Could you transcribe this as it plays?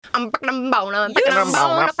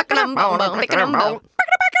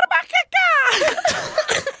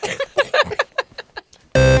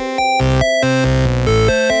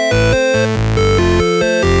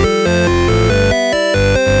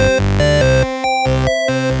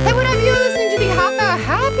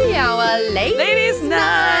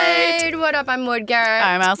I'm Wood Garrett.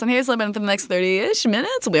 I'm Alison Hazelman, and for the next 30-ish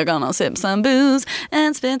minutes, we're gonna sip some booze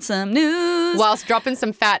and spit some news. Whilst dropping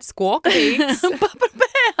some fat squawk beats.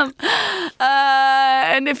 Bam!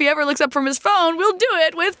 And if he ever looks up from his phone, we'll do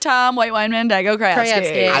it with Tom White Wine Man Dago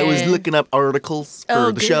Krajewski. I was looking up articles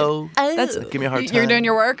for the show. That's Give me a hard time. You're doing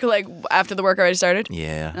your work, like, after the work already started?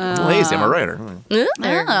 Yeah. I'm lazy. I'm a writer.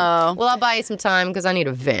 Oh. Well, I'll buy you some time because I need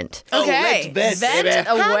a vent. Okay. let's vent, baby.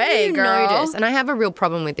 away, Have you girl. noticed, and I have a real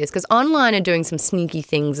problem with this because online are doing some sneaky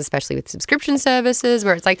things, especially with subscription services,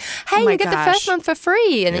 where it's like, hey, my you get the gosh. first month for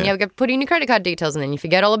free, and then you have to put in your credit card details, and then you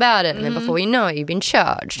forget all about it, and then before you know it, you've been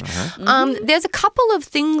charged. There's a couple of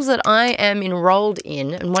things that I am enrolled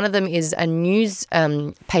in, and one of them is a news,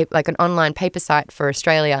 like an online paper site for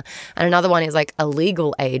Australia, and another one is like a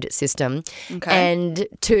legal aid system. Okay. And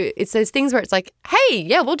it's those things where it's like, hey,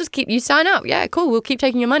 yeah, we'll just keep you sign up. Yeah, cool, we'll keep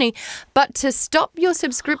taking your money. But to stop your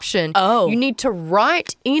subscription, you need to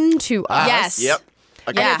write into us. Yes. Yep.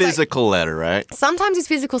 Like Yeah. a physical letter, right? Sometimes it's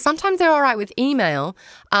physical. Sometimes they're all right with email.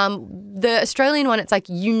 The Australian one, it's like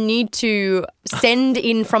you need to send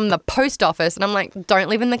in from the post office. And I'm like, don't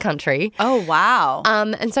live in the country. Oh, wow.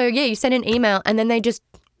 And so, yeah, you send an email and then they just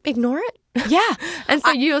ignore it. Yeah. And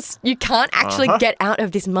so you can't actually get out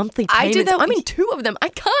of this monthly payment. I did that. I'm in two of them. I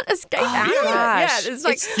can't escape out of it. gosh. Yeah, it's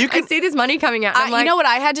like, You I see this money coming out. And I'm like, you know what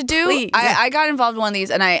I had to do? please. I got involved in one of these,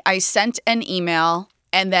 and I sent an email,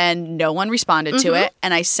 and then no one responded to it.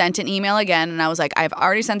 And I sent an email again, and I was like, I've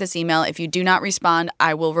already sent this email. If you do not respond,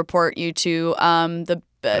 I will report you to the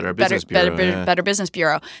Better Business Bureau, yeah. Better Business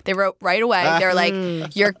Bureau. They wrote right away. They're like,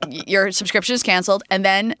 your subscription is canceled. And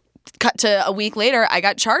then cut to a week later, I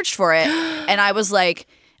got charged for it. And I was like,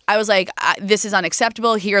 this is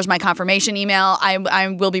unacceptable. Here's my confirmation email.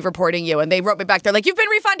 I will be reporting you. And they wrote me back. They're like, you've been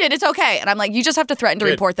refunded. It's okay. And I'm like, you just have to threaten to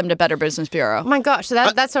report them to Better Business Bureau. oh my gosh, so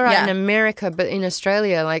that's all right yeah. in America, but in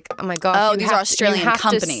Australia, like, oh my gosh. Oh, you these have are Australian you have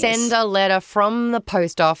companies. to send a letter from the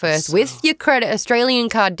post office with your credit Australian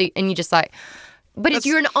card, and you just like, but if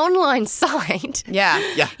you're an online site. Yeah.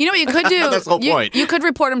 Yeah. You know what you could do? That's the whole point. You could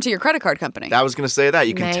report them to your credit card company. I was going to say that.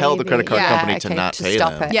 You can tell the credit card Maybe. company Yeah, to okay, not to pay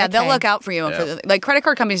stop them. it. Yeah, they'll Okay. look out for you. And like credit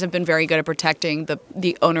card companies have been very good at protecting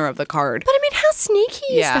the owner of the card. But I mean, how sneaky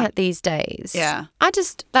is Yeah. that these days? Yeah.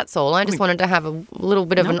 That's all. I just wanted to have a little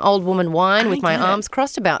bit of an old woman whine with my get it. arms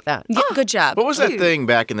crossed about that. Yeah, good job. What was that thing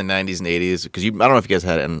back in the 90s and 80s? Because I don't know if you guys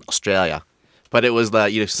had it in Australia. But it was the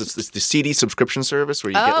the CD subscription service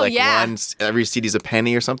where you get like yeah. every CD's a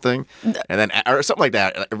penny or something, and then or something like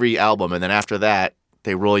that every album, and then after that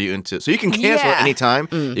they roll you into so you can cancel Yeah. at any time.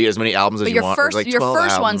 You get as many albums as But you your want. first, There's like your 12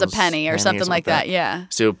 first one's a albums, penny or something like that. Yeah.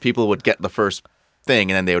 So people would get the first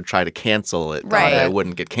thing, and then they would try to cancel it. Right. It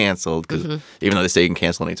wouldn't get canceled because even though they say you can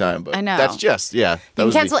cancel anytime, but I know. that's just You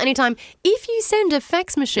can cancel anytime if you send a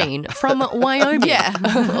fax machine from Wyoming. Yeah.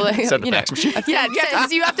 Send a fax machine. Yeah,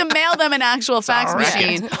 because you have to mail them an actual fax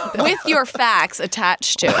machine with your fax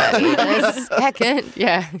attached to it. Second.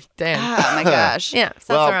 Yeah. Damn. Oh my gosh. Yeah.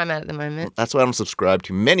 So Well- that's where I'm at the moment. That's why I don't subscribe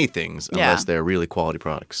to many things unless they're really quality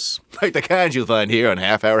products, like the kinds you'll find here on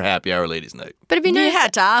Half Hour Happy Hour Ladies Night. But it'd be nice. Yeah,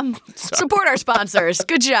 Tom. Support our sponsors.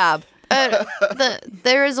 Good job.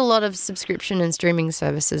 There is a lot of subscription and streaming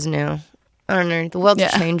services now. I don't know. The world's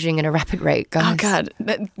changing at a rapid rate, guys. Oh God,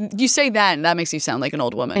 you say that, and that makes you sound like an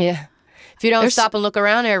old woman. Yeah. If you don't stop and look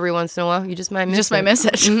around every once in a while, you just might miss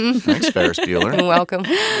it. Thanks, Ferris Bueller. You're welcome.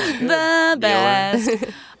 The best.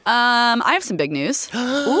 I have some big news.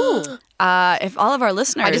 Ooh. If all of our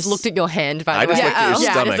listeners, I just looked at your hand, by I the way. just looked at your I just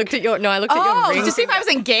stomach. looked at your, I looked at your ring. to see if I was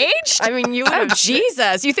engaged. I mean, you would Oh, have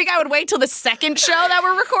Jesus. You think I would wait till the second show that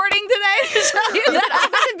we're recording today to tell you that?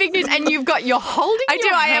 That's big news. And you're holding I do.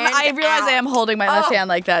 your I am. hand I realize I am out. holding my left hand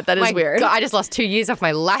like that. That is My weird. God, I just lost 2 years off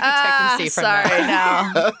my life expectancy from sorry,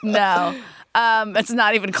 that. no. It's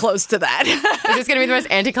not even close to that. Is this going to be the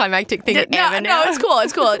most anticlimactic thing ever No, now? it's cool.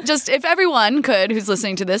 It's cool. Just if everyone could, who's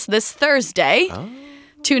listening to this Thursday,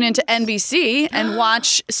 tune into NBC and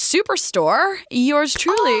watch Superstore. Yours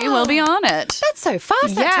truly will be on it. That's so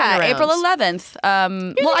fast, that Yeah, turnaround. April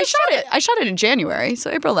 11th. Well, I shot it in January,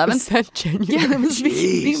 so April 11th. Is that genuine? Yeah, that was the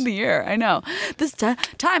beginning of the year. I know. This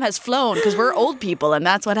time has flown because we're old people, and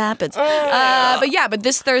that's what happens. But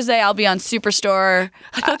this Thursday I'll be on Superstore.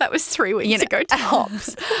 I thought that was 3 weeks ago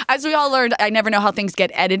tops. As we all learned, I never know how things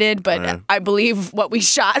get edited, but I believe what we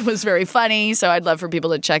shot was very funny, so I'd love for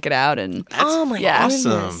people to check it out. And Oh my awesome.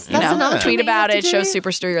 That's You know, another thing tweet that you have about to it, show do.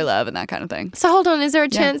 Superstore your love, and that kind of thing. So hold on, is there a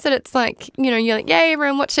chance that it's like, you're like, yay,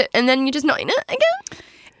 everyone watch it, and then you're just not in it again?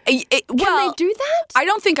 Can they do that? I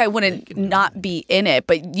don't think I wouldn't not be in it,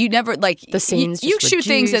 but you never like The scenes You just shoot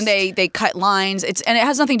things and reduced. they cut lines. And it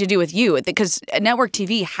has nothing to do with you because network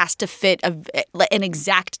TV has to fit an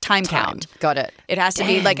exact time count. Got it. It has to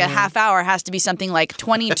be like a half hour. Has to be something like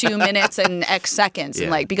 22 minutes and X seconds, and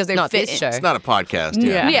like because they're Not fit. this show. It's not a podcast.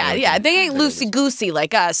 Yeah. They ain't loosey goosey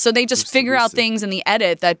like us, so they just figure out things in the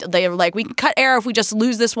edit that they're like, we can cut air if we just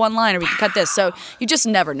lose this one line, or we can cut this. So you just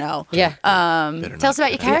never know. Yeah. Tell us about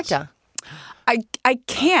your character. I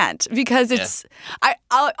can't because it's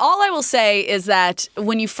all I will say is that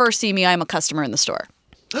when you first see me, I'm a customer in the store.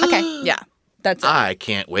 Okay. Yeah, that's it. I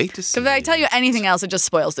can't wait to see. If I tell you anything else, it just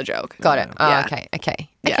spoils the joke. Got it. Oh, Yeah. Okay.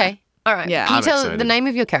 Yeah. Okay. All right. Yeah. Can you I'm tell excited. the name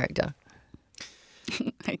of your character?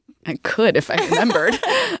 I could if I remembered.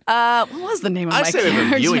 What was the name of I my say we have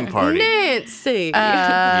character? a viewing party. Nancy. Viewing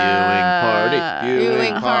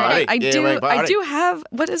party. I do have.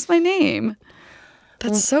 What is my name?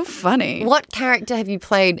 That's so funny. What character have you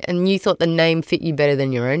played and you thought the name fit you better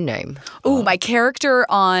than your own name? Ooh, my character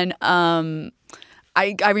on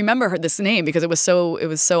I remember this name because it was so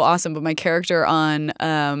awesome. But my character on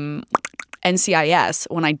NCIS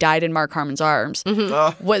when I died in Mark Harmon's arms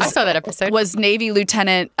was I saw that episode. was Navy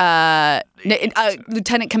Lieutenant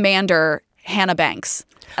Lieutenant Commander Hannah Banks.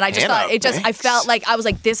 And I just Hannah thought I Banks? felt like I was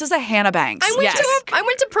like, this is a Hannah Banks. I went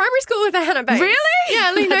to primary school with a Hannah Banks. Really? Yeah, I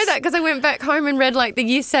only know that because I went back home and read like the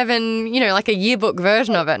year 7, like a yearbook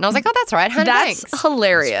version of it. And I was like, oh, that's right, Hannah That's Banks.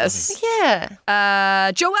 hilarious. Yeah.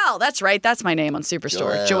 Joelle, that's right. That's my name on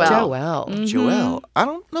Superstore. Joelle. Joelle. Joelle. Joelle. I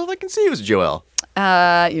don't know if I can see you as Joelle.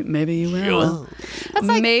 Maybe you will. That's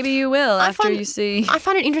like, Maybe you will after find- you see. I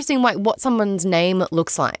find it interesting, like, what someone's name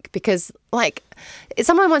looks like because, like,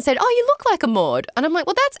 someone once said, "Oh, you look like a Maud," and I'm like,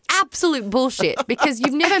 "Well, that's absolute bullshit because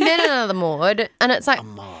you've never met another Maud, and it's like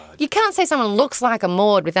you can't say someone looks like a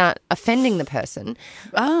Maud without offending the person."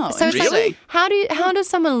 Oh, So it's Really? like, how does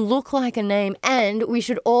someone look like a name? And we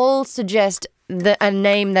should all suggest a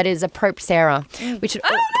name that is appropriate. Sarah, we should.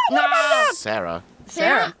 Sarah.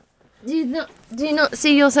 Sarah. Do you not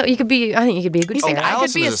see yourself? You could be. I think you could be a good You think Sarah. I could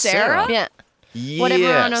Allison be a is a Sarah? Yeah. What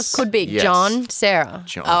everyone else could be. Yes. John, Sarah.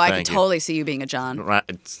 John, Oh, I could thank you. totally see you being a John. Right,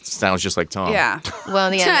 it sounds just like Tom. Yeah.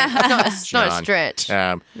 Well, yeah, it's not a John. stretch.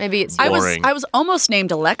 Maybe it's. I was Boring. almost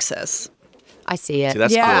named Alexis. I see it. See,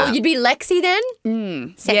 that's Yeah. Oh, cool. you'd be Lexi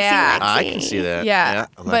then? Sexy Yeah. Lexi. I can see that. Yeah.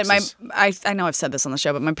 But Alexis. I know I've said this on the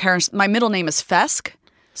show, but my middle name is Fesk.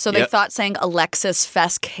 So they Yep. thought saying Alexis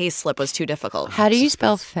Fesk Hayslip was too difficult. How do you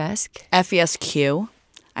spell Fesk? Fesq.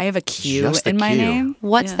 I have a Q Just the in my Q. name.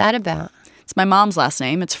 What's Yeah. that about? It's my mom's last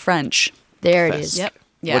name. It's French. There it Fesk. is. Yep.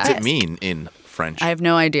 Yeah. What's it mean in French? I have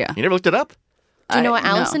no idea. You never looked it up? Do you know what no.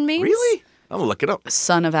 Allison means? Really? I'm gonna look it up.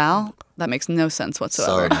 Son of Al? That makes no sense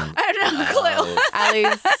whatsoever. Son. I have no clue.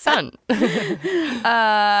 Ali's son.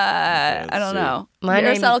 I don't know. My name-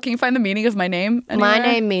 Aristotle, can you find the meaning of my name? My anywhere?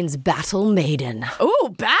 name means Battle Maiden. Ooh,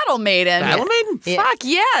 Battle Maiden. Battle Maiden? Yeah. Fuck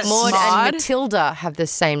yes. Maud Maud. and Matilda have the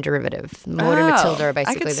same derivative. Maud and Oh, Matilda are I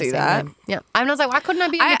basically could the see same that. name. Yeah. I was like, why couldn't I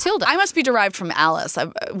be a Matilda? I must be derived from Alice.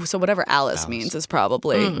 So whatever Alice means is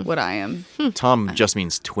probably what I am. Tom just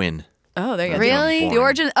means twin. Oh, there you go. Really? The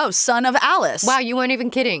origin. Oh, son of Alice. Wow, you weren't even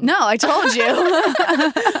kidding. No, I told you.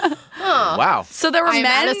 Wow. So there were I am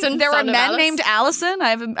men. Allison, there were son of men Alice. named Allison.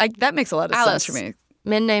 That makes a lot of Alice. sense for me.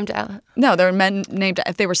 Men named Alice. No, there were men named.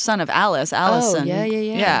 If they were son of Alice, Allison. yeah.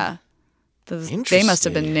 Yeah. They must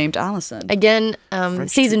have been Interesting. named Allison. Again,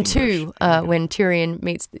 season to 2, when Tyrion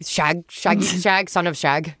meets Shag, son of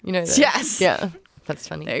Shag. You know. Yes. Yeah, that's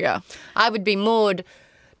funny. There you go. I would be Maud,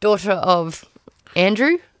 daughter of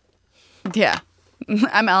Andrew. Yeah.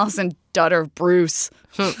 I'm Allison, daughter of Bruce.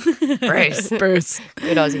 Bruce. Bruce.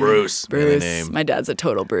 Good Aussie. Bruce. Bruce. Name. My dad's a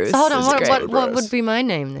total Bruce. So hold on, It's what, great. what would be my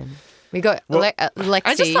name then? We got Lexi.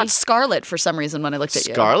 I just thought Scarlet for some reason when I looked at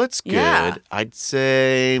you. Scarlett's good. Yeah. I'd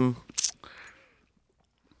say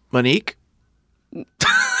Monique.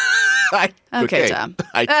 Okay, Tom.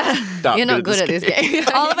 You're not good at this game.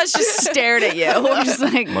 All of us just stared at you. We're just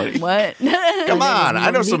like, what? Come on,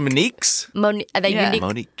 I know some Moniques. Are they Yeah. unique?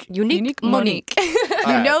 Monique. Unique Monique.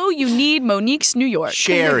 You know you need Monique's New York.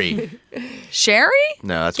 Sherry. Sherry?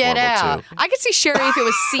 No, that's Get horrible out. too. I could see Sherry if it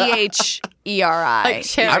was C-H-E-R-I. Like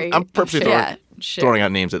Sherry. I'm purposely Yeah. throwing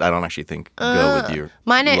out names that I don't actually think go with your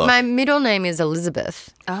My name, look. my middle name is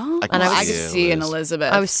Elizabeth. Oh, I can I see could it, see an Liz.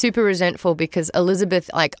 Elizabeth. I was super resentful because Elizabeth,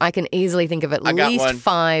 like, I can easily think of at I got least one.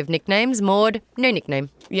 5 nicknames. Maud, no nickname.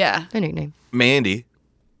 yeah. No nickname. Mandy.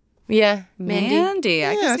 Yeah, Mandy. Mandy.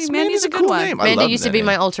 I can see Mandy's a good cool one. name. I Mandy love used to that be name.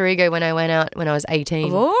 my alter ego when I went out when I was 18.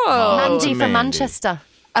 Oh. Mandy to from Mandy. Manchester.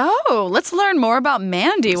 Oh, let's learn more about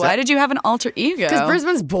Mandy. Why did you have an alter ego? Because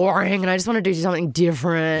Brisbane's boring and I just want to do something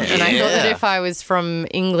different. And I thought that Yeah. if I was from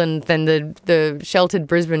England, then the sheltered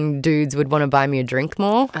Brisbane dudes would want to buy me a drink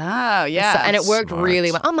more. Oh, yeah. So, and it worked Smart.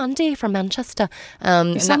 really well. I'm Mandy from Manchester.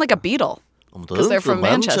 you sound like a Beatle. Because they're from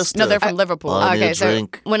Manchester. No, they're from Liverpool. Buy me a Okay, so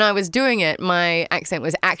drink. when I was doing it, my accent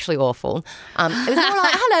was actually awful. It was more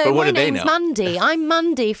like, hello, But what my did they name's know? Mandy. I'm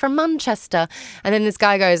Mandy from Manchester. And then this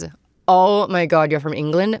guy goes, oh my God, you're from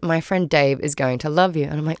England? My friend Dave is going to love you.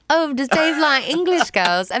 And I'm like, oh, does Dave like English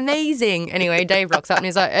girls? Amazing. Anyway, Dave rocks up and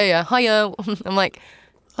he's like, oh yeah, hiya. I'm like,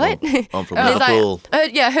 what? I'm from And he's Liverpool.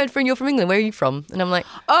 like, I heard you're from England. Where are you from? And I'm like,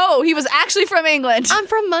 Oh, he was actually from England. I'm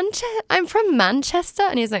from Manchester.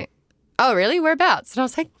 And he's like, oh, really? Whereabouts? And I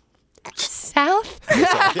was like, south.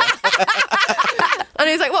 And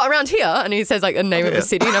he's like, what, around here? And he says like a name of a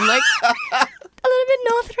city. And I'm like, a little bit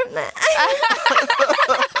north from there.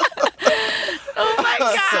 Oh my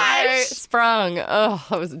gosh. So sprung. Oh,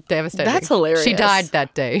 that was devastating. That's hilarious. She died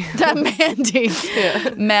that day. That Mandy.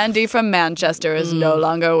 Mandy from Manchester is no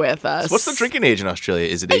longer with us. What's the drinking age in Australia?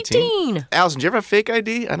 Is it 18? 18. Allison, did you ever have a fake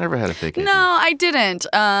ID? I never had a fake ID. No, I didn't.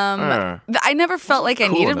 I never felt like I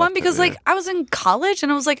Cool needed enough one because, though, like, I was in college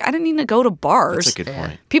and I was like, I didn't need to go to bars. That's a good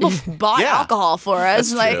point. People bought Yeah. alcohol for us,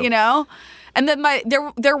 That's like true. you know. And then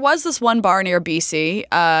there was this one bar near BC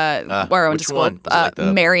where I went to which school, one? Was it like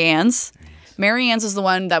the- Mary Ann's. Mary Ann's is the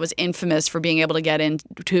one that was infamous for being able to get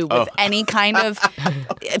into with any kind of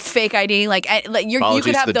fake ID. Like you Apologies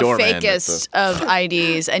could to have the the doorman, fakest of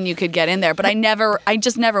IDs and you could get in there. But I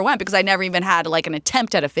just never went because I never even had like an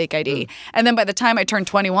attempt at a fake ID. And then by the time I turned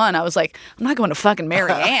 21, I was like, I'm not going to fucking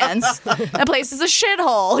Mary Ann's. That place is a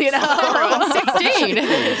shithole, you know.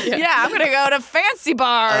 16. Yeah, I'm gonna go to fancy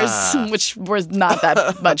bars, which was not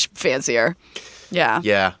that much fancier. Yeah.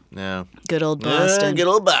 Yeah, no. Good old Boston. Good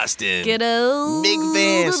old Boston. Good old Big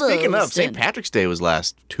fan. Speaking of, Boston. St. Patrick's Day was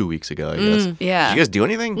last 2 weeks ago, I guess. Yeah. Did you guys do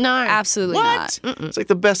anything? No. Absolutely What? not. It's like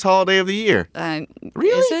the best holiday of the year. Really?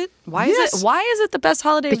 Is it? Why is Yes. it? Why is it the best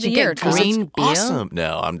holiday of But the you year? get 'Cause green it's- beer. Awesome.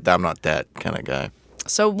 No, I'm not that kind of guy.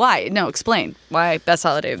 So why? No, explain. Why best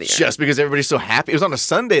holiday of the year? Just because everybody's so happy. It was on a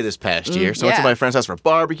Sunday this past year, so I went to yeah. my friend's house for a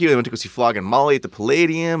barbecue. They went to go see Flog and Molly at the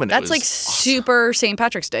Palladium, and it That's was like super St.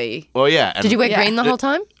 Patrick's Day. well, yeah. And Did you wear Yeah. green the whole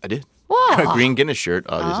time? I did. Whoa. A green Guinness shirt,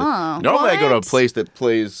 obviously. Oh, Normally, I go to a what? place that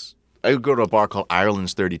plays. I go to a bar called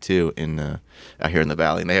Ireland's 32 out here in the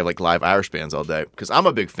valley, and they have like live Irish bands all day. Because I'm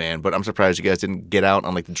a big fan, but I'm surprised you guys didn't get out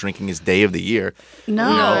on like the drinkingest day of the year.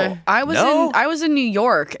 No, I was in New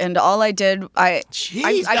York, and all I did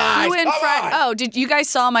Jeez, I flew guys, in. come on. Oh, did you guys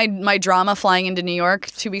saw my drama flying into New York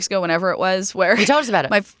 2 weeks ago? Whenever it was, where You told us about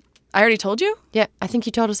it. I already told you. Yeah, I think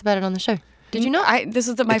you told us about it on the show. Did you not? This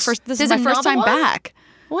is my first. This There's is my first another time one? back.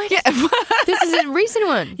 What? Yeah. This is a recent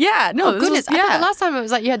one. Yeah. No. Oh, this goodness. Was, I yeah. thought the last time it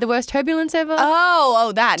was like you had the worst turbulence ever.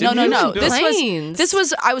 That. Didn't No. you? Planes. This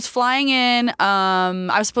was I was flying in.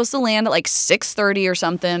 I was supposed to land at like 6:30 or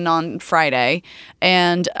something on Friday,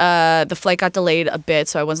 and the flight got delayed a bit,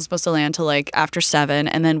 so I wasn't supposed to land till like after 7.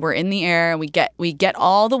 And then we're in the air, and we get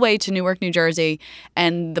all the way to Newark, New Jersey,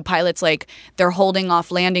 and the pilot's like they're holding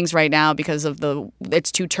off landings right now because of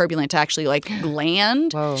it's too turbulent to actually like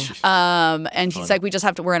land. Whoa. And he's like,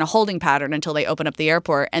 we're in a holding pattern until they open up the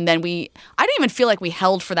airport. And then I didn't even feel like we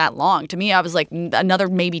held for that long. To me, I was like, another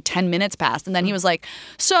maybe 10 minutes passed. And then he was like,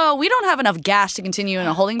 so we don't have enough gas to continue in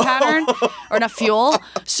a holding pattern or enough fuel.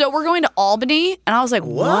 So we're going to Albany. And I was like,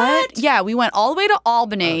 what? Yeah, we went all the way to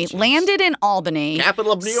Albany, landed in Albany.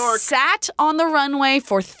 Capital of New York. Sat on the runway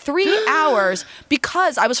for 3 hours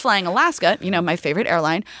because I was flying Alaska, my favorite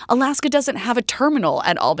airline. Alaska doesn't have a terminal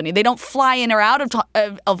at Albany. They don't fly in or out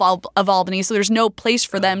of Albany, so there's no place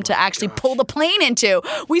for them to actually pull the plane into.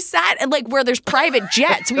 We sat at like where there's private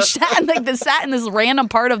jets. We sat in this random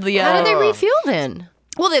part of the. How did they refuel then?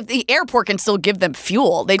 Well, the airport can still give them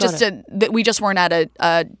fuel. They just we just weren't at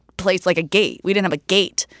a place like a gate. We didn't have a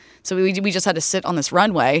gate, so we just had to sit on this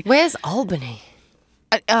runway. Where's Albany?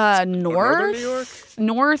 Northern New York?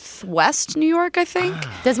 Northwest New York, I think.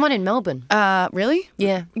 There's one in Melbourne. Really?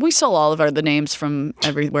 Yeah. We stole all of the names from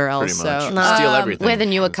everywhere else. Pretty much. So Steal everything. We're the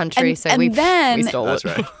newer country, and- so and we then- stole That's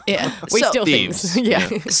it. right. yeah, We so, steal Thieves. things. Yeah.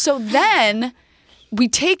 So then we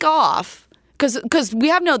take off because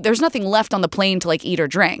there's nothing left on the plane to like eat or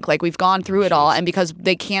drink. Like we've gone through it all, and because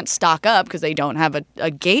they can't stock up because they don't have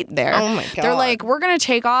a gate there. Oh my They're God. like, we're gonna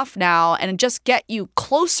take off now and just get you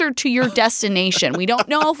closer to your destination. We don't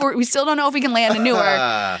know if we still don't know if we can land in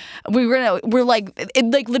Newark. we're like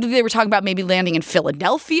literally they were talking about maybe landing in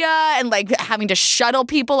Philadelphia and like having to shuttle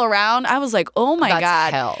people around. I was like, oh my That's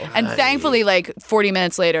God. hell. And thankfully, like 40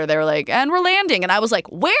 minutes later, they were like, and we're landing. And I was like,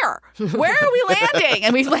 where? Where are we landing?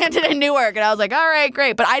 And we landed in Newark. And I was like, all right,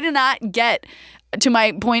 great. But I did not get to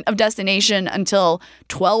my point of destination until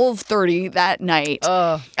 12:30 that night.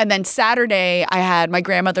 And then Saturday, I had my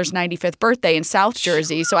grandmother's 95th birthday in South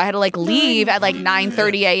Jersey. So I had to like leave at like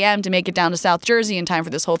 9:30 a.m. to make it down to South Jersey in time for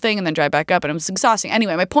this whole thing and then drive back up. And it was exhausting.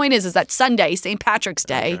 Anyway, my point is that Sunday, St. Patrick's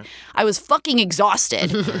Day, I was fucking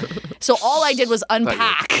exhausted. So all I did was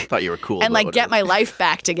unpack. Thought you were cool. And like get my life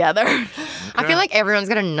back together. I feel like everyone's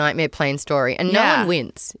got a nightmare plane story, and no Yeah. one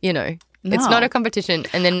wins. You know, it's No. not a competition,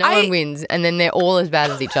 and then no one wins, and then they're all as bad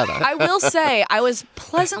as each other. I will say I was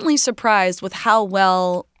pleasantly surprised with how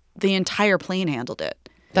well the entire plane handled it.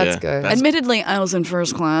 That's Yeah, good. that's- Admittedly, I was in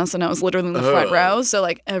first class and I was literally in the front row, so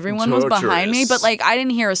like everyone was behind me, Torturous. but like I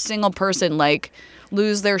didn't hear a single person like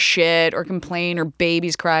lose their shit or complain or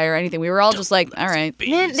babies cry or anything. We were all just like, all right.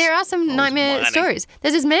 Man, there are some nightmare money. stories.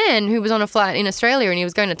 There's this man who was on a flight in Australia and he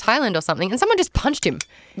was going to Thailand or something, and someone just punched him.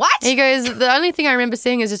 What? He goes, the only thing I remember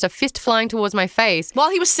seeing is just a fist flying towards my face, While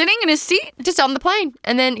he was sitting in his seat? just on the plane.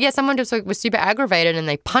 And then, yeah, someone just like, was super aggravated and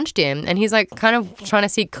they punched him, and he's like kind of trying to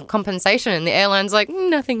seek compensation, and the airline's like,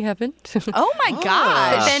 nothing happened. Oh my But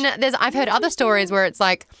gosh. then I've heard other stories where it's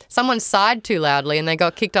like someone sighed too loudly and they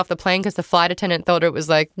got kicked off the plane because the flight attendant thought it was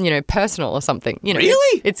like, you know, personal or something. You know,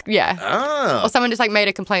 Really? It's yeah. Oh. Or someone just like made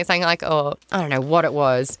a complaint saying like, oh, I don't know what it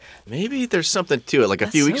was. Maybe there's something to it. Like a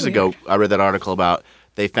few so weeks ago, I read that article about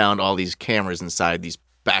they found all these cameras inside these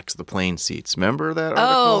backs of the plane seats. Remember that article?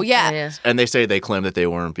 Oh, yeah. Yeah. And they say they claim that they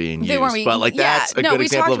weren't being used. They weren't being- but like yeah. that's a No, good we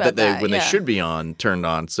example of talked that they about that, when yeah. they should be on turned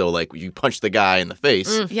on. So like you punch the guy in the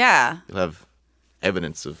face, Yeah. you'll have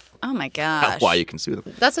evidence of Oh my gosh. why you can sue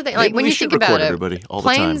them. That's the thing. Maybe Like when we you should think about record it, everybody all the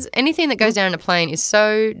planes, time. anything that goes down in a plane is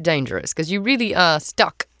so dangerous because you really are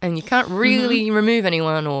stuck and you can't really remove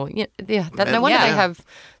anyone. Or no wonder Yeah. they have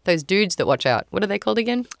those dudes that watch out. What are they called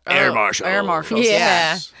again? Air marshal. Air marshals.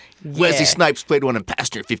 Yeah. Wesley Yeah. Snipes played one in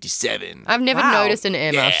Passenger 57. I've never Wow. noticed an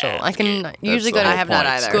air marshal. I can usually the go to whole I have not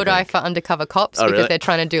point, either. I good eye think. for undercover cops Oh, because really? they're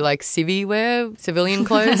trying to do like civvy wear, civilian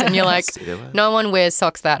clothes, and you're like, Civvy. no one wears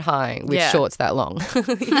socks that high with Yeah. shorts that long. you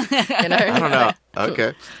know? I don't know.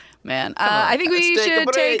 Okay. Man, I think we Let's take a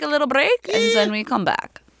should take break. a little break and then we come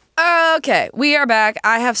back. Okay, we are back.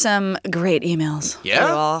 I have some great emails. Yeah? For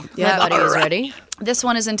you all. My Yeah. body is ready. This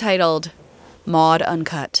one is entitled Maud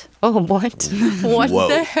Uncut. Oh, what? What Whoa.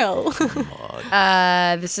 the hell?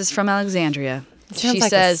 This is from Alexandria. Sounds She like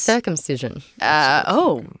says, a circumcision.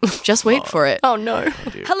 just wait for it. Oh no.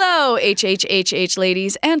 Hello, HHHH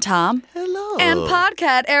ladies and Tom. Hello. And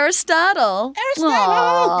Podcat Aristotle.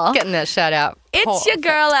 Aw. Getting that shout out. It's your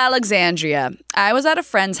girl, Alexandria. I was at a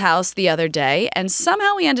friend's house the other day, and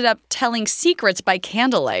somehow we ended up telling secrets by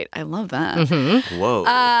candlelight. I love that. Whoa.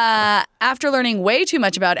 After learning way too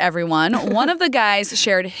much about everyone, one of the guys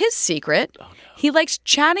shared his secret. He likes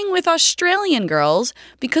chatting with Australian girls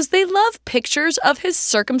because they love pictures of his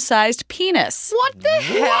circumcised penis. What the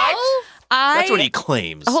hell? That's what he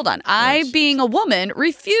claims. Hold on. I, being a woman,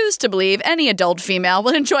 refuse to believe any adult female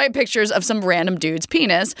will enjoy pictures of some random dude's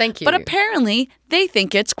penis. Thank you. But apparently, they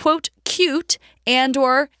think it's, quote, cute and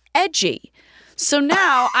or edgy. So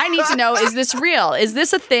now I need to know, is this real? Is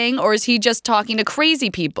this a thing, or is he just talking to crazy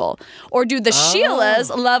people? Or do the Sheilas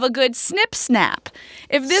love a good snip snap?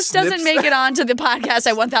 If this doesn't make it onto the podcast,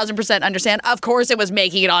 I 1000% understand. Of course it was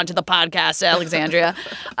making it onto the podcast, Alexandria.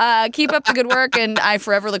 Keep up the good work, and I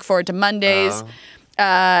forever look forward to Mondays.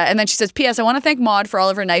 And then she says, P.S. I want to thank Maud for all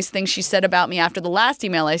of her nice things she said about me after the last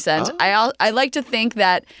email I sent. I like to think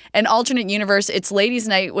that an alternate universe, it's ladies'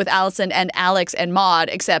 night with Allison and Alex and Maud,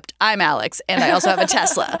 except I'm Alex and I also have a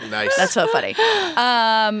Tesla. Nice. That's so funny.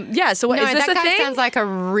 Yeah, so what, No, is this that a guy thing? sounds like a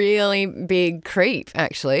really big creep,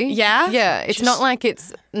 actually. Yeah? Yeah. It's not like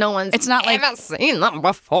no one's It's not like- ever seen that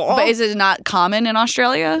before. But is it not common in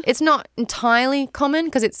Australia? It's not entirely common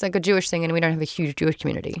because it's like a Jewish thing and we don't have a huge Jewish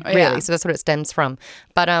community, really. Yeah. So that's what it stems from.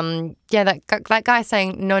 But yeah, that guy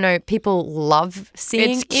saying, no, people love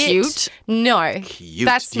seeing It's cute? No. Cute.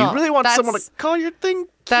 That's Do you not. really want that's, someone to call your thing cute?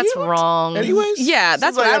 That's wrong. Anyways? Yeah,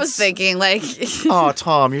 that's Seems what like I was thinking. Like, Oh,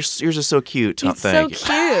 Tom, yours is so cute. Tom, it's so thank you.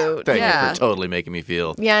 cute. Thank yeah. you for totally making me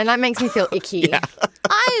feel. Yeah, and that makes me feel icky.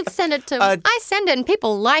 I send it and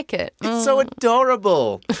people like it. It's so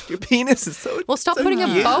adorable. Your penis is so. Well, stop so putting a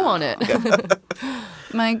cute. bow on it.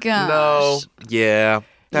 My gosh. No. Yeah.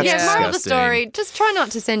 That's Yeah, moral of the disgusting. story, just try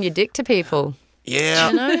not to send your dick to people, Yeah.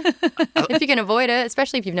 you know? If you can avoid it,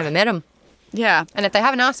 especially if you've never met them. Yeah. And if they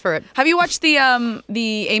haven't asked for it. Have you watched the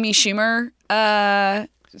Amy Schumer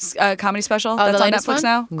comedy special the that's on latest Netflix one?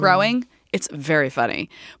 now, Growing. It's very funny.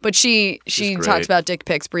 But she great. talks about dick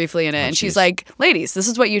pics briefly in it, and she's jeez. like, ladies, this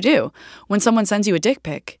is what you do. When someone sends you a dick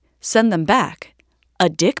pic, send them back a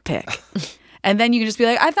dick pic. And then you can just be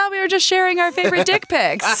like, I thought we were just sharing our favorite dick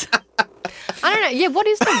pics. I don't know. Yeah, what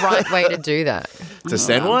is the right way to do that? To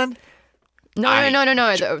send one? No.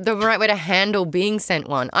 The right way to handle being sent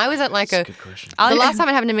one. I was at like a. Good question. The last time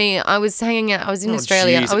it happened to me, I was hanging out. I was in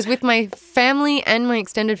Australia. geez. I was with my family and my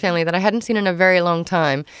extended family that I hadn't seen in a very long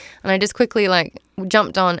time, and I just quickly like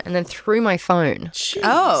jumped on and then threw my phone.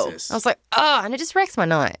 Oh. I was like, oh, and it just wrecks my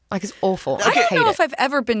night. Like it's awful. I I don't hate know it. if I've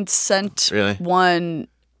ever been sent Really? one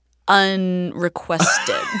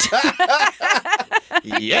unrequested.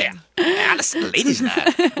 Yeah. Alice, ladies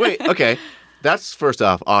night. Wait, okay. That's first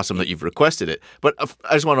off awesome that you've requested it. But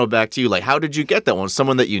I just want to go back to you. Like, how did you get that one?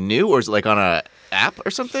 Someone that you knew, or is it like on a app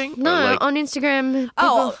or something? No, Or like, on Instagram.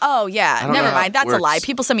 Oh, yeah. don't Never know how mind. it That's a lie. works.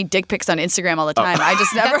 People send me dick pics on Instagram all the time. I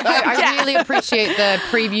just never. I really appreciate the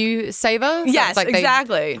preview saver. So it's Yes, like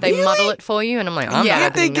exactly. They muddle it for you, and I'm like, I'm Yeah. not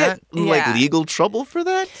Can't they opening get that. like Yeah. legal trouble for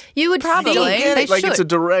that? You would Probably. think Don't they like should. it's a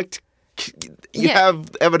direct. You Yeah. have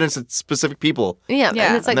evidence of specific people. Yeah, Yeah.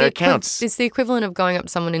 and it's like And their the accounts. it's the equivalent of going up to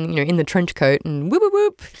someone in the trench coat and whoop whoop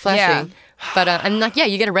whoop flashing. But and like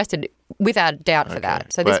you get arrested without doubt for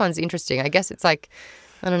that. So this Right. one's interesting. I guess it's like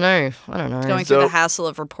I don't know. Going through the hassle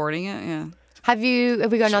of reporting it. Yeah. Have we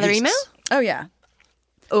got another email? Oh, yeah.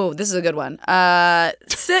 Oh, this is a good one.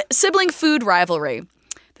 Sibling food rivalry.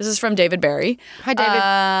 This is from David Barry. Hi,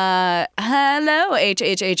 David. Hello,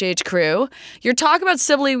 HHHH crew. Your talk about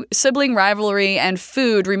sibling rivalry and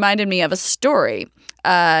food reminded me of a story.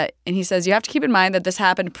 And he says, you have to keep in mind that this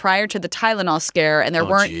happened prior to the Tylenol scare, and there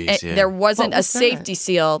yeah. wasn't What a was that? safety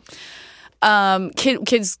seal.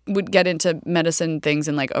 Kids would get into medicine things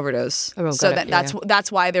and like overdose. Oh, so got it.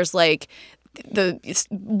 that's why there's like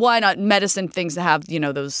why not medicine things that have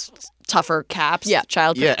those tougher caps. Yeah.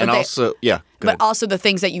 child. Yeah, and also, yeah. Go but ahead. also the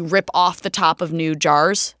things that you rip off the top of new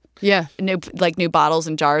jars. Yeah. New bottles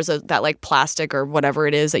and jars of that like plastic or whatever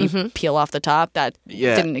it is that you peel off the top that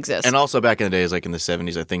didn't exist. And also back in the days, like in the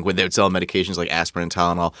 70s, I think, when they would sell medications like aspirin and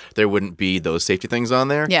Tylenol, there wouldn't be those safety things on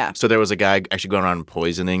there. Yeah. So there was a guy actually going around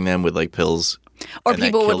poisoning them with like pills. Or and that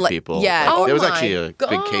people would killed like people. yeah. Like, there was my actually a big case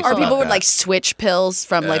Or about people would that. like switch pills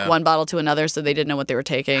from like one bottle to another so they didn't know what they were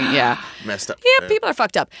taking. Yeah. Messed up. Yeah, people are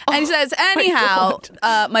fucked up. And he says, anyhow,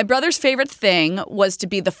 my brother's favorite thing was to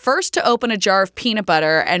be the first to open a jar of peanut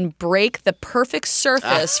butter and break the perfect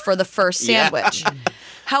surface for the first Yeah. sandwich.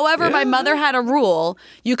 However, my mother had a rule.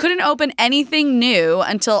 You couldn't open anything new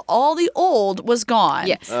until all the old was gone.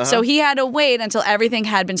 Yes. So he had to wait until everything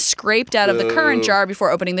had been scraped out of the current jar before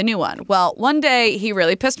opening the new one. Well, one day he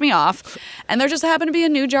really pissed me off, and there just happened to be a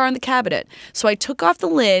new jar in the cabinet. So I took off the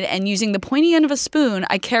lid, and using the pointy end of a spoon,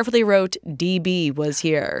 I carefully wrote, DB was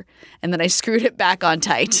here. And then I screwed it back on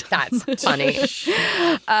tight. That's funny.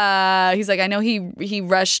 He's like, I know he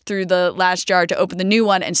rushed through the last jar to open the new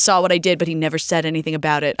one and saw what I did, but he never said anything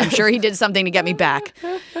about it. I'm sure he did something to get me back.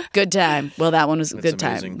 Good time. Well, that one was a good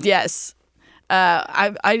time. amazing. Yes.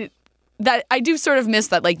 I do sort of miss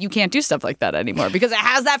that. Like, you can't do stuff like that anymore because it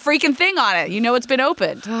has that freaking thing on it. You know it's been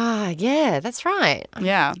opened. Yeah, that's right.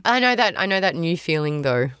 Yeah. I know that new feeling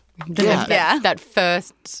though. Yeah. Yeah. That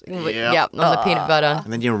first Yeah. on the peanut butter.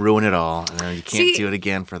 And then you ruin it all, and then you can't See- do it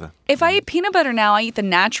again for the. If I eat peanut butter now, I eat the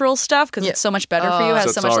natural stuff because Yeah. it's so much better for you. It has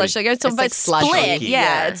So so it's much already- less sugar. So It's if like it's slushy. split,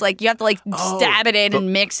 Yeah. it's like you have to like stab it in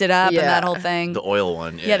and mix it up and Yeah. that whole thing. The oil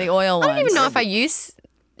one. Yeah, the oil one. I don't even know if I use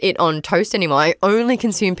it on toast anymore. I only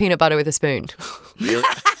consume peanut butter with a spoon. Really?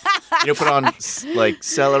 You don't put on like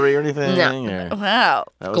celery or anything? No. Or- Wow.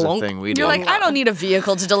 that was Glonk. a thing we did. You're like, I don't need a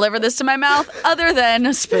vehicle to deliver this to my mouth other than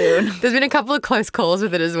a spoon. There's been a couple of close calls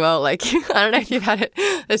with it as well. Like, I don't know if you've had it.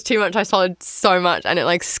 There's too much. I swallowed so much and it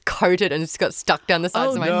like coated and just got stuck down the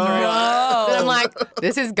sides of my throat. And I'm like,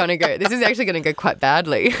 this is actually going to go quite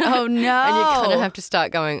badly. Oh, no. And you kind of have to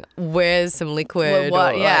start going, where's some liquid? Well,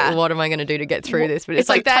 what? Or, like, Yeah. what am I going to do to get through this? But it's,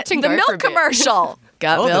 like that touch and the go for a milk bit. commercial.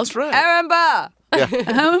 Got Oh, milk. that's right. Remember.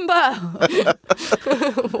 Remember.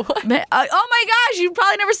 Oh my gosh, you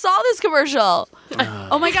probably never saw this commercial.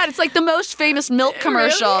 Oh my god, it's like the most famous milk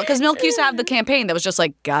commercial because Milk used to have the campaign that was just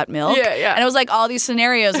like got milk. Yeah, yeah. And it was like all these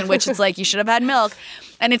scenarios in which it's like you should have had milk.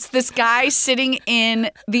 And it's this guy sitting in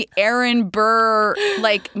the Aaron Burr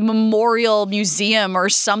like memorial museum or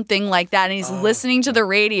something like that, and he's listening to the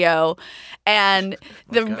radio, and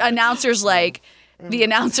the announcer's like. The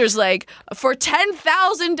announcer's like, for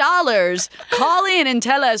 $10,000, call in and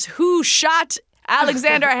tell us who shot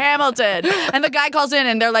Alexander Hamilton. And the guy calls in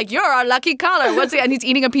and they're like, you're our lucky caller. What's it? And he's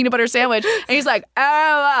eating a peanut butter sandwich. And he's like,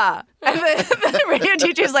 Ella. And the radio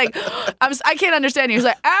teacher's like, I can't understand you. He's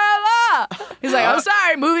like, Ella. He's like, I'm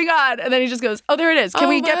sorry, moving on. And then he just goes, oh, there it is. Can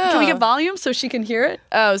we get volume so she can hear it?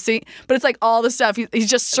 Oh, see? But it's like all the stuff. He's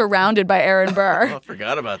just surrounded by Aaron Burr. Oh, I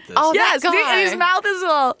forgot about this. Oh, Yes, that guy. and his mouth is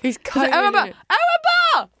all. He's like, Aaron Burr.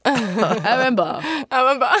 Aaron Burr.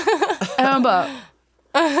 Aaron Burr.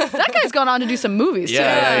 That guy's gone on to do some movies too.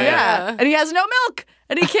 Yeah. And he has no milk.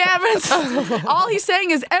 And he can't. All he's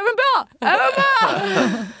saying is Aaron Burr. Aaron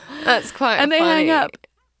Burr. That's quite And they funny. hang up.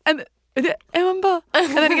 And Aaron Burr.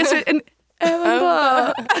 And then he gets to and Aaron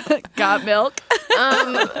Burr. Got milk.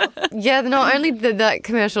 Yeah, not only did that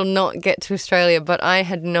commercial not get to Australia, but I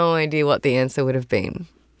had no idea what the answer would have been.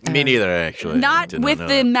 Me neither, actually. Not Did with know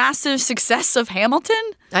the that. massive success of Hamilton.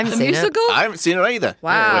 I haven't the seen it. musical. I haven't seen it either.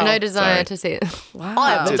 Wow. Well, No desire sorry. to see it.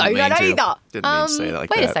 Wow. Didn't So you mean don't to. either. Didn't mean to say that like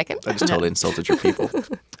wait a that. second. I just totally insulted your people.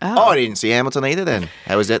 Oh, I didn't see Hamilton either then.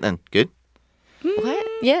 How was that then? Good? What?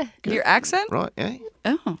 Yeah. Your accent? Right, yeah.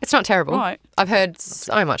 Oh. It's not terrible. Right. I've heard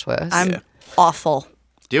so much worse. I'm awful.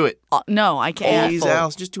 Do it. No, I can't. Please,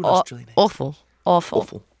 Alice, just do an Australian accent. Awful.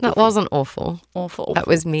 Awful. That wasn't awful. Awful. That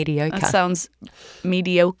was mediocre. That sounds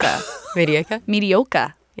mediocre. mediocre.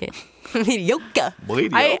 Mediocre. Yeah. mediocre.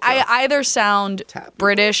 I either sound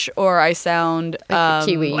British or I sound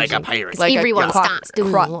Kiwi. like a pirate. like Everyone a starts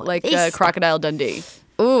doing like this. Crocodile Dundee.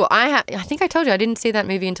 Ooh, I think I told you I didn't see that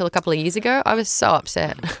movie until a couple of years ago. I was so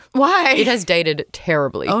upset. Why? It has dated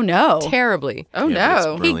terribly. Oh no. Terribly. Oh Yeah, but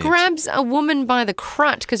no. it's He brilliant. grabs a woman by the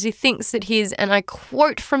crotch because he thinks that he's, and I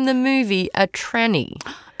quote from the movie, a tranny.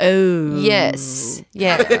 Oh. Yes.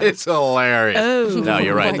 Yeah. It's hilarious. Oh. No,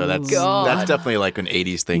 you're right, though. God. That's definitely like an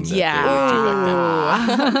 80s thing. That Yeah. they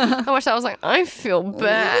would do back I watched that. I was like, I feel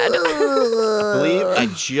bad. then. I believe I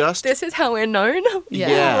just... This is how we're known.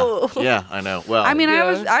 Yeah. Yeah, I know. Well, I mean,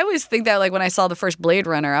 I always think that like when I saw the first Blade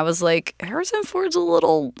Runner, I was like, Harrison Ford's a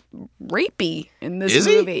little rapey in this is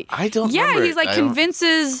he? movie. I don't Yeah, remember he's it. like I don't-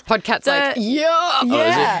 convinces Podcast's the- like, yeah. Oh, is it?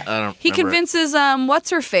 Yeah. I don't He remember it. convinces what's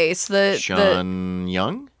her face the Sean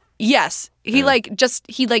Young? yes he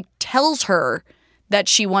tells her that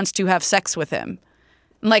she wants to have sex with him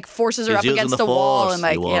and like forces her up against the wall and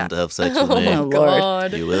like yeah. to have sex with me. Oh, Lord.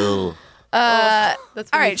 God. You will. That's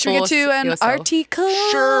All when right, you should we get force to an yourself. article?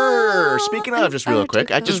 Sure. Speaking of, just real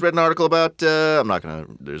quick, I just read an article about. There's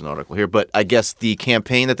an article here, but I guess the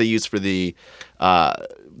campaign that they used for the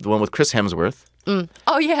one with Chris Hemsworth.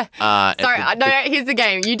 Oh, yeah. Sorry, the- no, here's the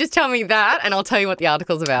game. You just tell me that, and I'll tell you what the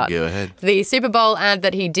article's about. Go ahead. The Super Bowl ad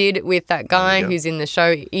that he did with that guy go. who's in the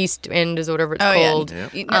show EastEnders or whatever it's Oh called. yeah,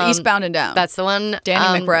 no, Eastbound and Down. That's the one.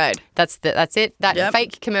 Danny McBride. That's it. That Yep.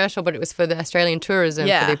 fake commercial, but it was for the Australian tourism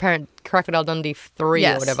Yeah. for the apparent Crocodile Dundee 3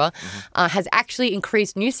 Yes. or whatever, has actually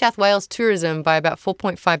increased New South Wales tourism by about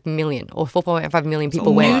 4.5 million or 4.5 million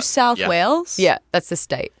people went. New South Yeah. Wales. Yeah, that's the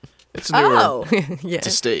state. It's a newer. Oh, Yeah. It's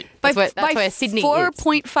a state. That's where Sydney is.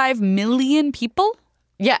 4.5 million people.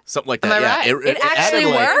 Yeah. Something like Am I that. Yeah. right? It actually added,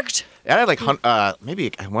 like- worked. It added like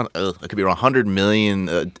maybe I could be wrong, 100 million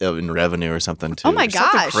in revenue or something too. Oh my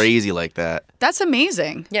Something gosh. crazy like that. That's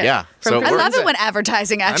amazing. Yeah. From So it I works. love it when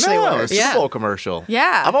advertising actually I know, works. a Super Yeah. Bowl commercial.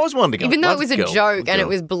 Yeah. I've always wanted to go. Even though it was Let's a go. joke Let's and go. it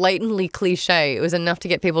was blatantly cliche, it was enough to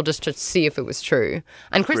get people just to see if it was true.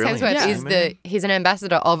 And Chris Brilliant. Hemsworth Yeah. is he's an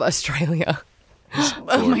ambassador of Australia.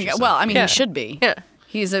 Oh my god. Well, I mean, Yeah. he should be. Yeah.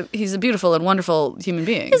 He's a beautiful and wonderful human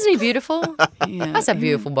being. Isn't he beautiful? Yeah. That's a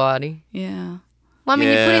beautiful body. Yeah. Well, I mean,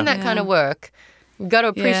 you put in Yeah. that kind of work. You've got to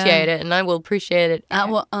appreciate Yeah. it, and I will appreciate it. I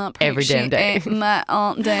will Every damn day. appreciate my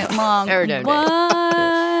all day long. Every damn day.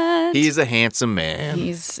 What? He's a handsome man.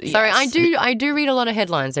 Sorry, yes. I do read a lot of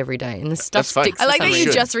headlines every day, and the stuff That's fine. sticks. I for like some that you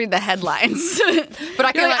reason. just read the headlines. But I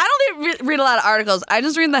You're can like, I don't read a lot of articles. I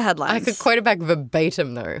just read the headlines. I could quote it back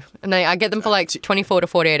verbatim though, and I get them for like 24 to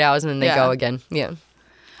 48 hours, and then they Yeah. go again. Yeah.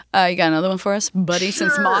 You got another one for us, buddy?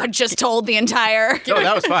 Since Maud just told the entire. No,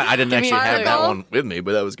 that was fine. I didn't Give me actually a have that clue. one with me,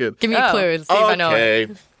 but that was good. Give me a Oh. clue and see if I know it.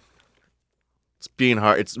 Okay. It's being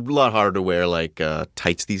hard. It's a lot harder to wear like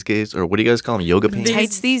tights these days, or what do you guys call them? Yoga pants.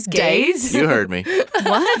 Tights these days? You heard me.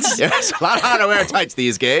 What? Yeah, it's a lot harder to wear tights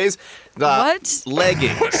these days. What?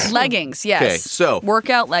 Leggings. Leggings, yes. Okay, so-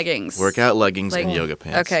 Workout leggings. Workout leggings and yoga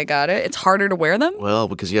pants. Okay, got it. It's harder to wear them? Well,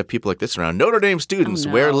 because you have people like this around. Notre Dame students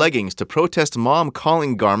no. wear leggings to protest mom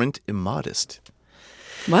calling garment immodest.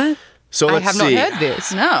 What? So I let's have see. not heard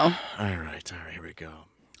this. No. All right, here we go.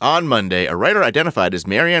 On Monday, a writer identified as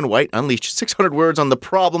Marianne White unleashed 600 words on the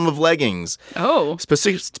problem of leggings. Oh.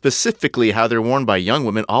 Specifically how they're worn by young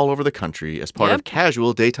women all over the country as part of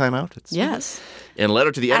casual daytime outfits. Yes. In a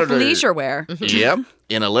letter to the editor... Athleisure wear. Yep.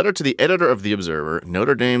 In a letter to the editor of The Observer,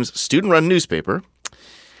 Notre Dame's student-run newspaper,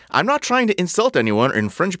 I'm not trying to insult anyone or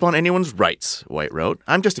infringe upon anyone's rights, White wrote.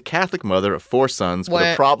 I'm just a Catholic mother of 4 sons with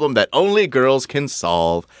a problem that only girls can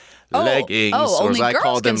solve. Leggings, or only as I call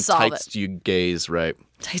girls them, can solve tights you gays, right?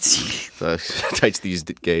 Tights. Tights these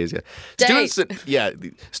gays, yeah.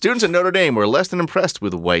 Students at Notre Dame were less than impressed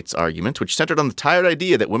with White's argument, which centered on the tired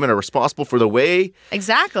idea that women are responsible for the way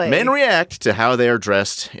men react to how they are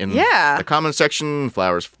dressed. In the comment section,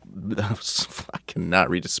 flowers... I cannot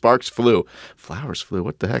read it. Sparks flew. Flowers flew.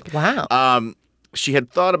 What the heck? Wow. She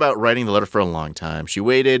had thought about writing the letter for a long time. She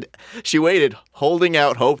waited, holding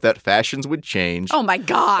out hope that fashions would change. Oh, my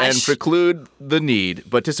gosh. And preclude the need.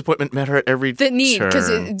 But disappointment met her at every turn.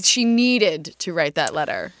 Because she needed to write that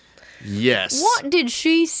letter. Yes. What did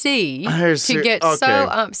she see to get so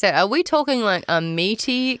upset? Are we talking like a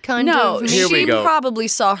meaty kind of... No, Here we she go. probably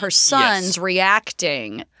saw her sons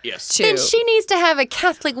reacting. Yes. To Then she needs to have a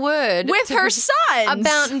Catholic word. with her sons.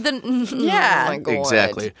 About the... Yeah. Oh, my God.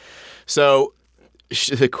 Exactly. So...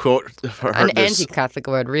 the quote for her An anti-Catholic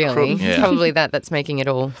word, really. Yeah. Probably that's making it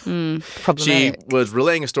all She problematic. was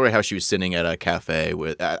relaying a story how she was sitting at a cafe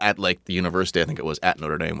at like the university, I think it was at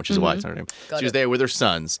Notre Dame, which is why it's Notre Dame. She was there with her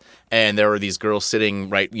sons, and there were these girls sitting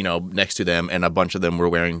right, next to them, and a bunch of them were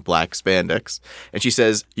wearing black spandex. And she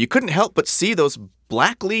says, "You couldn't help but see those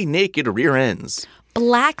blackly naked rear ends."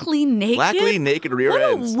 Blackly naked? Blackly naked rear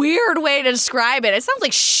ends. What a weird way to describe it. It sounds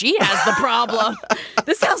like she has the problem.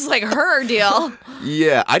 This sounds like her deal.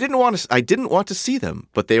 Yeah, I didn't want to see them,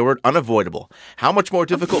 but they were unavoidable. How much more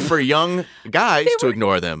difficult for young guys to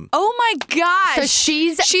ignore them? Oh my gosh. So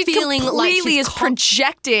she's feeling like completely she's is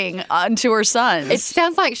projecting onto her sons. It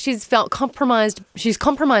sounds like she's felt compromised. She's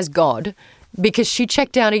compromised God because she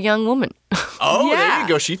checked out a young woman. Oh, Yeah. there you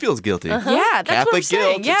go. She feels guilty. Yeah, that's Catholic what I'm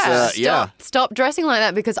saying. guilt. It's, Yeah. Stop dressing like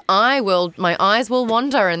that because my eyes will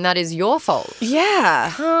wander and that is your fault.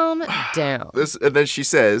 Yeah. Calm down. And then she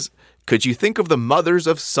says, "Could you think of the mothers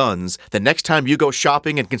of sons the next time you go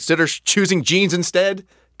shopping and consider choosing jeans instead?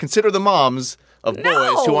 Consider the moms of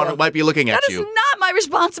boys who might be looking at That is you." not my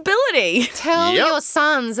responsibility. Tell Yep. your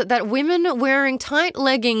sons that women wearing tight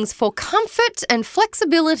leggings for comfort and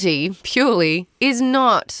flexibility purely is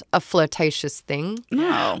not a flirtatious thing.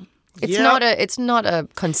 No. It's Yep. not a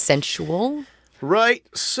consensual. Right.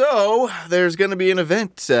 So there's going to be an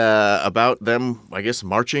event about them, I guess,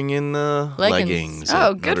 marching in the leggings.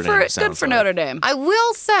 Oh, at good Notre for Dame, good sounds for like. Notre Dame. I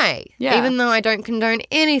will say, Yeah. even though I don't condone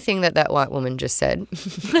anything that white woman just said,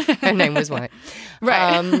 her name was White,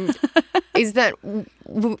 Right. is that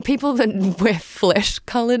people that wear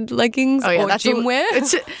flesh-colored leggings or gym wear.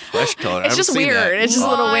 It's Flesh color. I it's haven't just seen weird. that. It's just a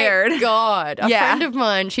little My weird. God. A Yeah. friend of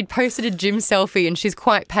mine, she'd posted a gym selfie and she's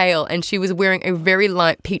quite pale and she was wearing a very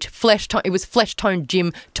light peach flesh tone. It was flesh tone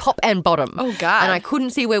gym top and bottom. Oh, God. And I couldn't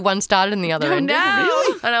see where one started and the other Oh, ended. no.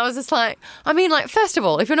 Really? And I was just like, first of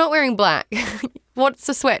all, if you're not wearing black, what's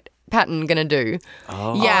the sweat pattern gonna do?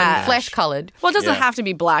 Yeah. Flesh colored. Well, it doesn't Yeah. have to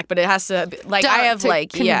be black, but it has to be, I have to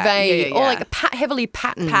convey yeah. or like heavily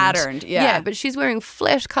patterned. yeah. But she's wearing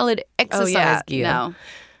flesh colored exercise Oh, yeah. gear. No.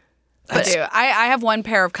 I do. I have one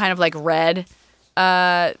pair of kind of like red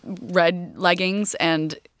leggings,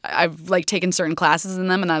 and I've like taken certain classes in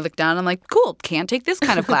them, and I look down and I'm like, cool, can't take this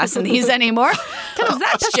kind of class in these anymore. Because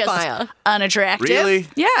that's just fire. unattractive. Really?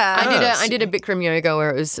 Yeah. I did a Bikram yoga where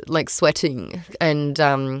it was like sweating and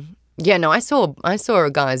I saw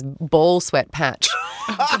a guy's ball sweat patch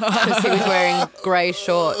because he was wearing grey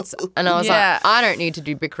shorts and I was Yeah. like, I don't need to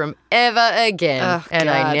do Bikram ever again, Oh, and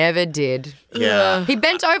I God. never did. Yeah. He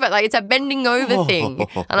bent over, like it's a bending over thing,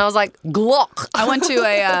 and I was like, Glock. I went to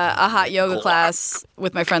a hot yoga class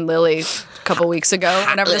with my friend Lily a couple weeks ago.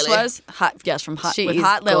 Whenever this Lily. was, with Is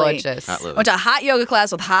Hot Lily. gorgeous. Hot Lily. Went to a hot yoga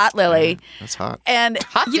class with Hot Lily. That's hot. And,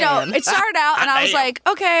 damn. it started out, and I was like,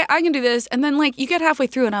 okay, I can do this. And then, like, you get halfway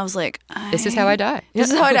through, and I was like, This is how I die.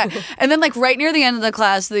 This is how I die. And then, like, right near the end of the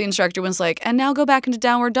class, the instructor was like, and now go back into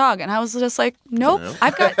downward dog. And I was just like, nope,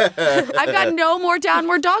 I've got no more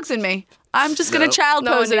downward dogs in me. I'm just going to child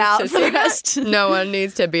No one pose it needs out to for see the that. rest. No one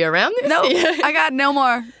needs to be around this. No, I got no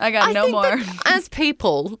more. I got no think more. that as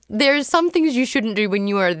people, there's some things you shouldn't do when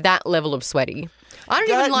you are that level of sweaty. I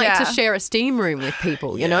don't even like to Yeah. share a steam room with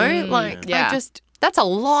people, you know? yeah. That's a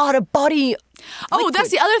lot of body. Oh,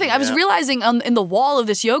 that's the other thing. I was realizing in the wall of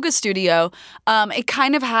this yoga studio, it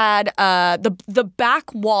kind of had the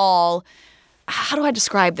back wall. How do I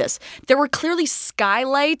describe this? There were clearly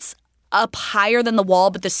skylights up higher than the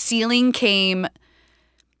wall, but the ceiling came.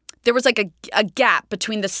 There was like a gap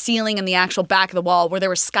between the ceiling and the actual back of the wall where there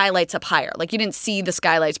were skylights up higher. Like you didn't see the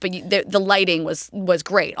skylights, but the lighting was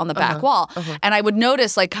great on the back wall. And I would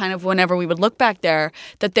notice like kind of whenever we would look back there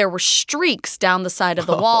that there were streaks down the side of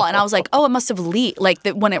the wall. And I was like, oh, it must have leaked. Like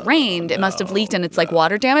when it rained, it must have leaked and it's like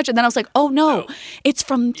water damage. And then I was like, oh no, it's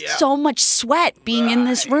from so much sweat being in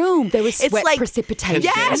this room. There was sweat precipitation.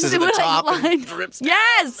 Yes, it was like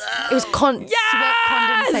yes, it was sweat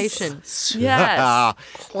condensation. Yes.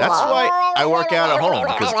 That's why I work out at home,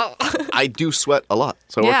 because I do sweat a lot.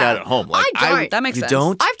 So I work out at home. Like, I don't. That makes you sense.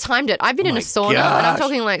 Don't? I've timed it. I've been in a sauna, and I'm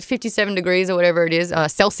talking like 57 degrees or whatever it is,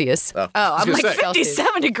 Celsius. I'm like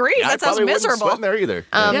 57 degrees. Yeah, that sounds miserable. I probably wouldn't sweat in there either.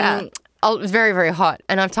 It was very, very hot,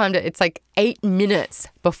 and I've timed it. It's like 8 minutes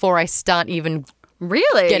before I start even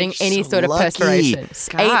getting any sort of perspiration.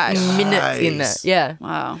 Gosh. 8 minutes in there. Yeah.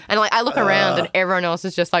 Wow. And like I look around and everyone else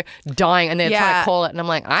is just like dying and they're trying to call it and I'm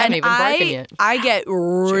like, I haven't even broken yet. I get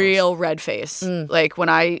real red face like when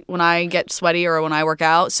I get sweaty or when I work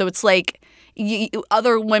out. So it's like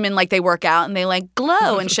other women like they work out and they like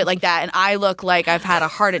glow and shit like that, and I look like I've had a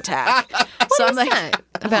heart attack. So I'm like, I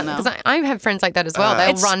don't know. Because I have friends like that as well.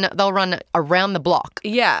 They'll run around the block.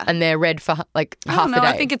 Yeah. And they're red for like half a day.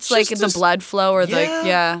 I think it's like the blood flow or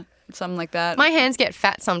something like that. My hands get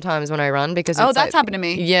fat sometimes when I run because it's that's happened to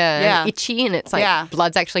me. Yeah. And itchy, and it's like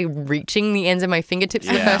blood's actually reaching the ends of my fingertips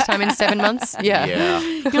for the first time in 7 months. Yeah.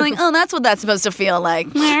 You're like, oh, that's what that's supposed to feel like.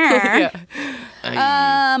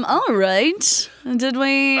 All right. Did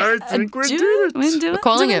we? I think we're doing it. We're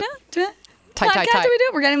calling it. Tight. Do we do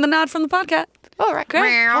it? We're getting the nod from the podcast. All right.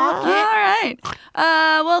 Great. All right.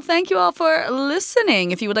 Well, thank you all for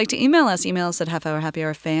listening. If you would like to email us at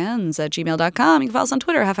halfhourhappyhourfans@gmail.com. You can follow us on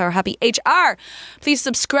Twitter, halfhourhappyhr. Please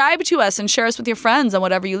subscribe to us and share us with your friends on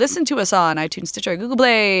whatever you listen to us on: iTunes, Stitcher, Google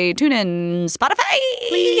Play, TuneIn, Spotify,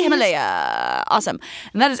 Himalaya. Awesome.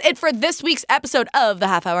 And that is it for this week's episode of the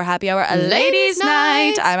Half Hour Happy Hour Ladies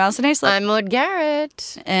Night. I'm Allison Hayslip. I'm Maud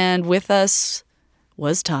Garrett. And with us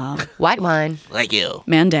was Tom. White wine. Like you.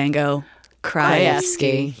 Mandango.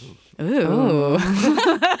 Krajewski. Ooh.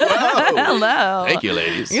 Hello. Thank you,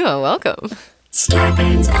 ladies. You are welcome.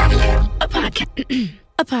 Starburns Audio,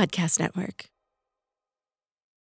 a podcast network.